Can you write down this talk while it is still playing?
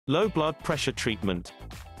Low blood pressure treatment.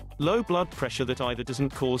 Low blood pressure that either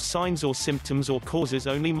doesn't cause signs or symptoms or causes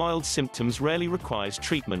only mild symptoms rarely requires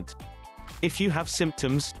treatment. If you have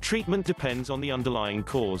symptoms, treatment depends on the underlying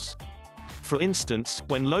cause. For instance,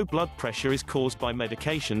 when low blood pressure is caused by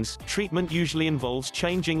medications, treatment usually involves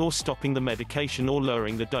changing or stopping the medication or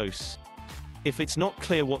lowering the dose. If it's not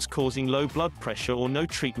clear what's causing low blood pressure or no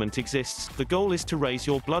treatment exists, the goal is to raise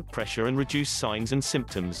your blood pressure and reduce signs and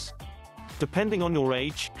symptoms. Depending on your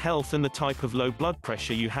age, health and the type of low blood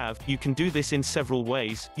pressure you have, you can do this in several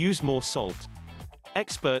ways. Use more salt.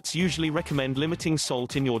 Experts usually recommend limiting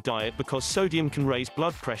salt in your diet because sodium can raise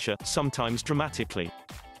blood pressure, sometimes dramatically.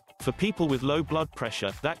 For people with low blood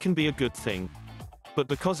pressure, that can be a good thing. But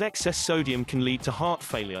because excess sodium can lead to heart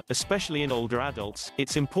failure, especially in older adults,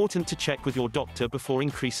 it's important to check with your doctor before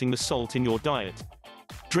increasing the salt in your diet.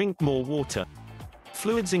 Drink more water.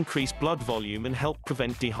 Fluids increase blood volume and help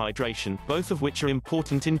prevent dehydration, both of which are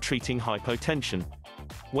important in treating hypotension.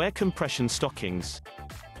 Wear compression stockings.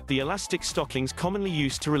 The elastic stockings commonly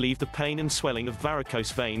used to relieve the pain and swelling of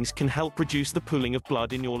varicose veins can help reduce the pooling of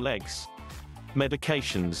blood in your legs.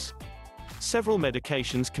 Medications. Several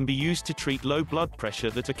medications can be used to treat low blood pressure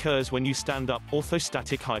that occurs when you stand up,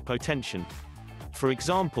 orthostatic hypotension. For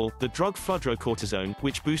example, the drug fludrocortisone,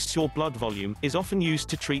 which boosts your blood volume, is often used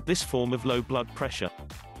to treat this form of low blood pressure.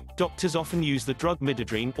 Doctors often use the drug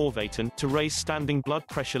midodrine, Orvatin, to raise standing blood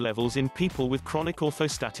pressure levels in people with chronic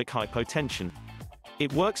orthostatic hypotension.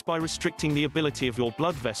 It works by restricting the ability of your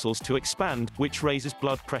blood vessels to expand, which raises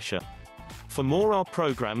blood pressure. For more our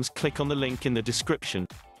programs, click on the link in the description.